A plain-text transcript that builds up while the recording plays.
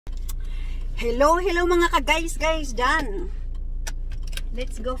Hello mga ka-guys, dyan.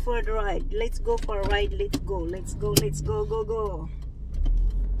 Let's go for the ride. Let's go for a ride. Let's go. Go.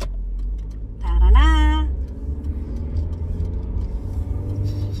 Tara na.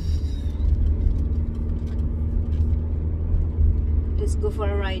 Let's go for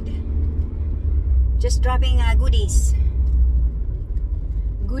a ride. Just dropping goodies.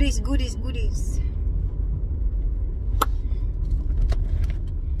 Goodies.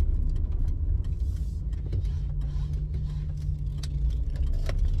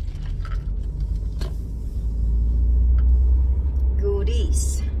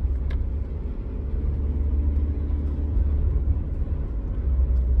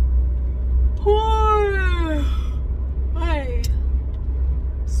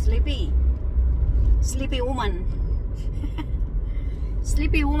 Sleepy woman.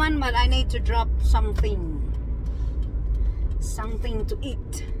 Sleepy woman, but I need to drop something to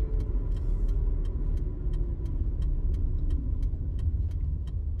eat.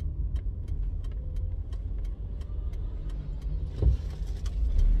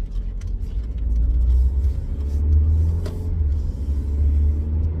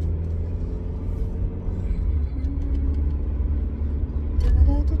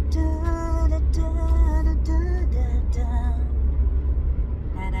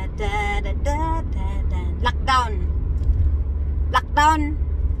 Lockdown.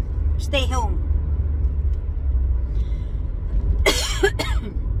 Stay home.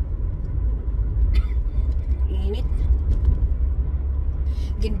 Init.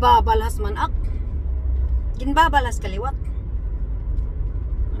 Ginbabalhas man ak. Ginbabalhas kaliwat.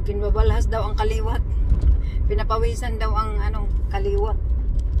 Ginbabalhas daw ang kaliwat. Pinapawisan daw ang kaliwat.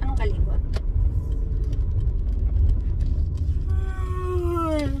 Anong kaliwat?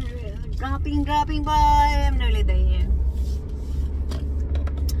 Dropping by. I'm nearly there.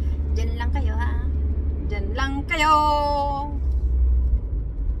 Diyan lang kayo ha. Diyan lang kayo.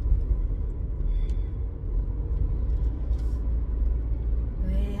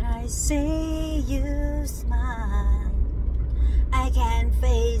 When I see you smile, I can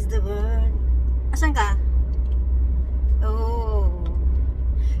face the world. Asan ka? Oh,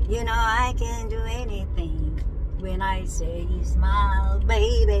 you know I can do anything when I say you smile,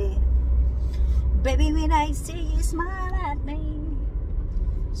 baby. Baby, when I see you smile at me,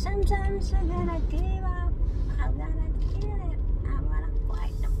 sometimes I'm gonna give up. I'm gonna get it. I'm gonna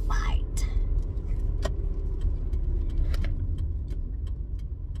fight the fight.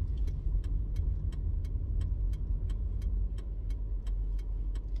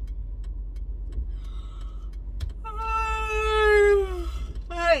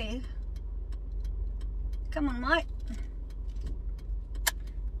 Hey, come on, mate.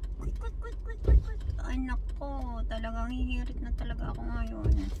 Ay nako, talagang hihirit na talaga ako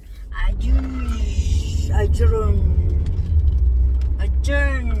ngayon. Adjourn.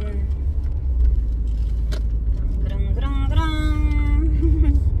 Grang.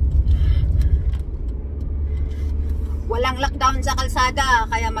 Walang lockdown sa kalsada,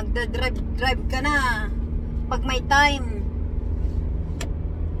 kaya magda-drive ka na pag may time.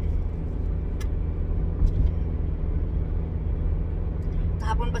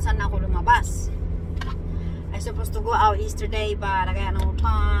 Kahapon pa sana ako lumabas. I supposed to go out yesterday, but I got no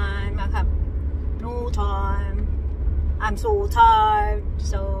time. I have no time. I'm so tired.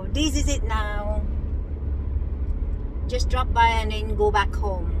 So this is it now. Just drop by and then go back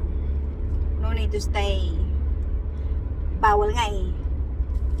home. No need to stay. Bawal nga eh.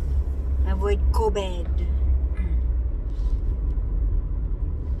 Avoid COVID.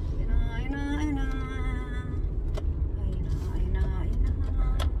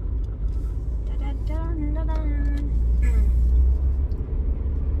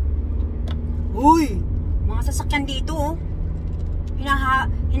 Uy, mga sasakyan dito oh.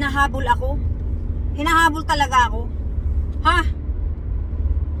 Hinahabol ako. Hinahabol talaga ako. Ha?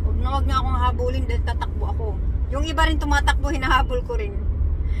 Huwag na akong habulin dahil tatakbo ako. Yung iba rin tumatakbo, hinahabol ko rin.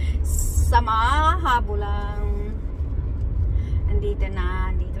 Sama habol lang. Andito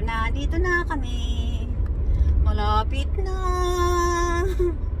na kami. Malapit na.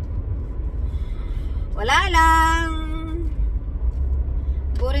 Wala lang.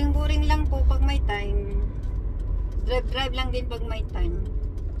 Boring lang po pag may time. Drive lang din pag may time.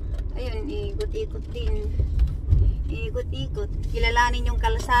 Ayun, ikot-ikot din. Ikot-ikot. Kilalanin yung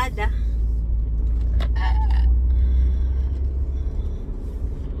kalsada.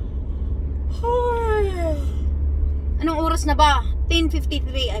 Anong oras na ba?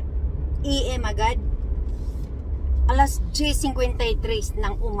 10:53 AM agad. Alas 10:53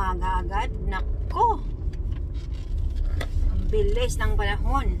 ng umaga agad. Nako. Bilis ng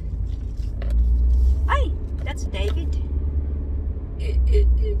panahon. Ay, that's David.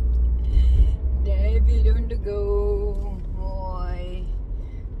 David on the go. Boy,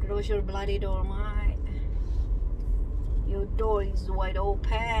 close your bloody door, mate. Your door is wide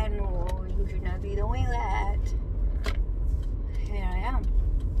open. Oh, you should not be doing that. Here I am.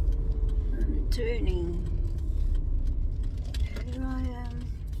 I'm turning. Here I am.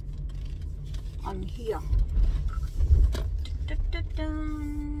 I'm here.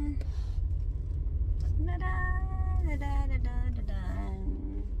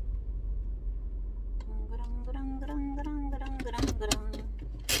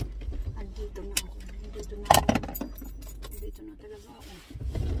 Andito na ako. Andito na talaga ako.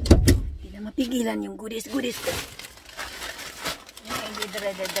 Hindi na mapigilan yung goodies ko. Hindi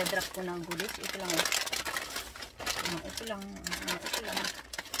drop ko ng goodies. Ito lang. Ito lang.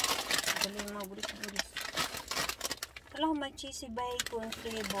 Dali yung mga goodies. Wala akong may cheesy bacon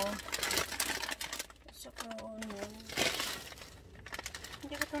flavor. Saka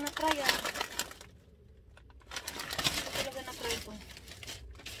hindi ko ito na-try Hindi ko talaga na-try ito.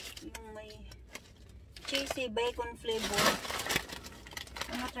 Yung may cheesy bacon flavor.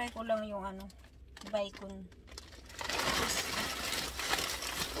 Na-try ko lang yung bacon.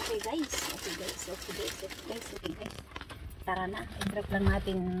 Okay guys. Tara na, i-drop lang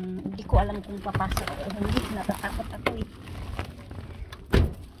natin. Hindi ko alam kung papasok o hindi. Natatakot ako eh.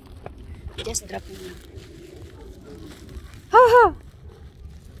 Just drop na. Ha!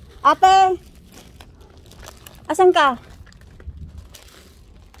 Ate! Asan ka?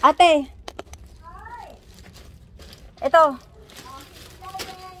 Ate! Ito.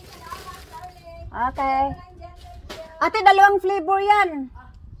 Okay. Ate, dalawang flavor yan.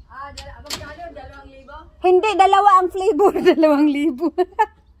 Hindi, dalawa ang flavor. 2,000.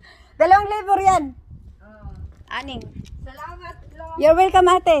 Dalawang flavor yan. Aning. Salamat, Lord. You're welcome,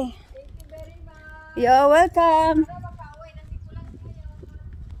 ate. Thank you very much. You're welcome.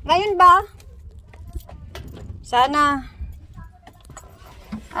 Ngayon ba? Sana.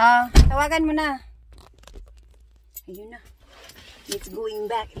 Tawagan mo na. Ayun na. Let's go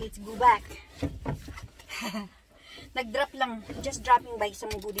back. Nag-drop lang. Just dropping by some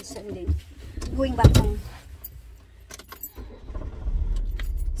goodies and then going back home.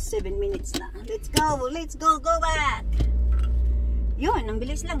 7 minutes na. Let's go back. Yun, ang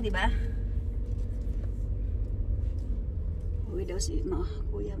bilis lang, di ba? Uwi daw si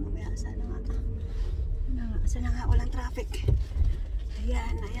kuya mamaya. Sana nga walang traffic.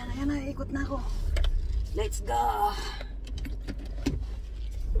 Ayan, ikot na ako. Let's go.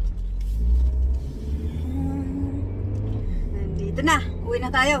 Nandito na, uwi na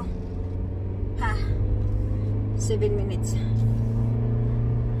tayo. 7 minutes.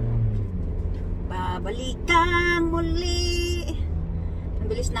 Babalikan muli. Ang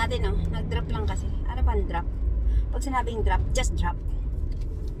bilis natin, no? Nag-drop lang kasi. Ano ba ang drop? Pag sinabing drop, just drop.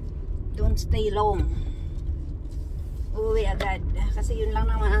 Don't stay long. Uwi agad. Kasi yun lang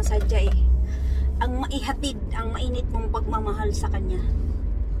naman ang sadya eh. Ang maihatid, ang mainit mong pagmamahal sa kanya.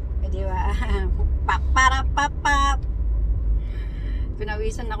 Eh, di ba? Paparapapap.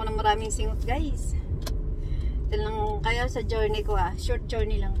 Pinawisan ako ng maraming singot, guys. Ito lang kaya sa journey ko, short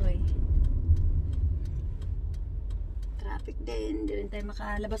journey lang ko eh. Traffic din. Hindi rin tayo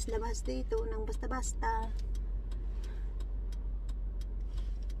makalabas-labas dito ng basta-basta.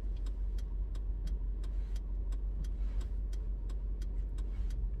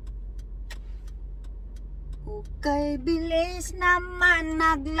 Okay, bilis naman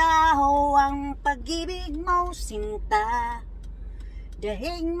naglaho ang pag-ibig mo, sinta.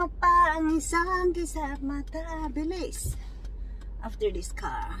 Dahing mo pa ang isang kisap mata, bilis. After this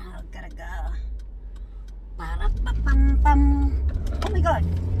car, karaga. Para papampam. Oh my God.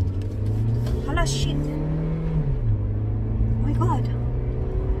 Hala, shit. Oh my God.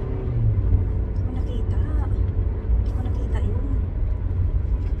 Hindi ko nakita yun.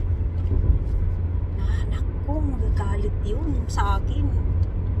 Anak ko, magagalit yun sa akin.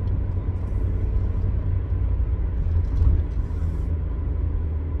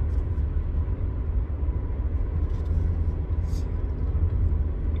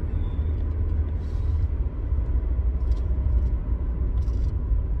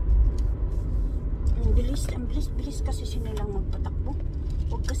 Bilis kasi sinilang magpatakbo.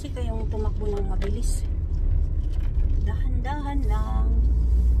 Huwag kasi kayong tumakbo ng mabilis. Dahan-dahan lang.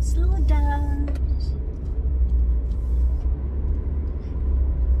 Slow down.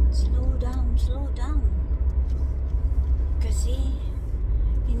 Slow down. Kasi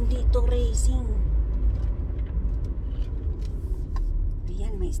hindi to racing.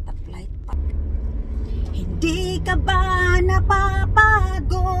 Ayan, may stoplight pa. Hindi ka ba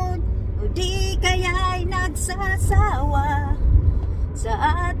napapagod? O di kaya magsasawa sa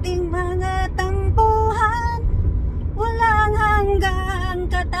ating mga tampuhan, walang hanggang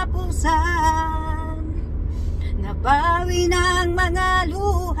katapusan. Nabawi ng mga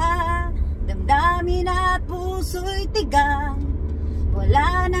luha, damdamin at puso'y tigang,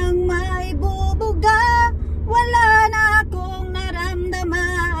 wala nang may bubuga, wala na akong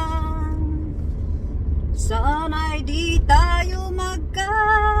naramdaman. Sana'y di tayo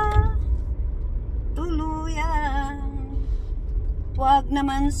magkatuluyan, wag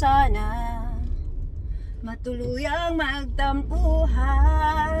naman sana matuluyang magtampuhan.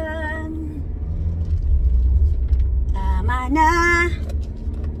 Tama na,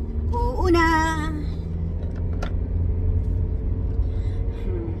 oo na.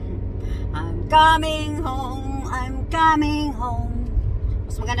 I'm coming home, I'm coming home.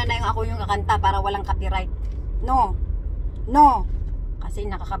 Mas maganda na yung ako yung kakanta para walang copyright. No, no, kasi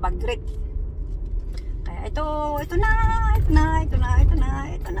nakakabag-grip. Kaya ito na.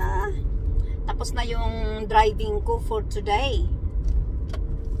 Tapos na yung driving ko for today.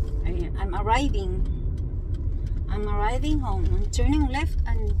 I'm arriving home. I'm turning left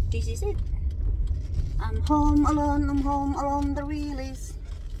and this is it. I'm home alone, the release.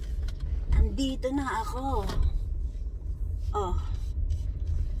 Andito na ako. Oh,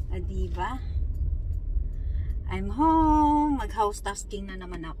 diba? I'm home. Mag-house tasking na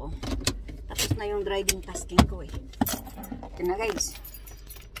naman ako. Tapos na yung driving tasking ko eh. Ito na guys.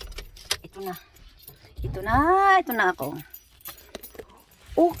 Ito na ako.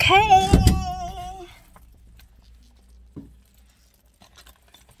 Okay.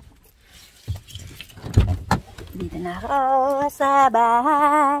 Dito na ako sa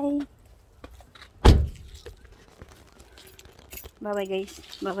bahay. Bye-bye guys.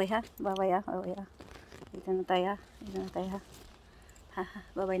 Bye-bye ha. Bye-bye ha. Dito na tayo ha.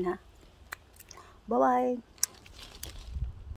 Bye-bye na. Bye-bye.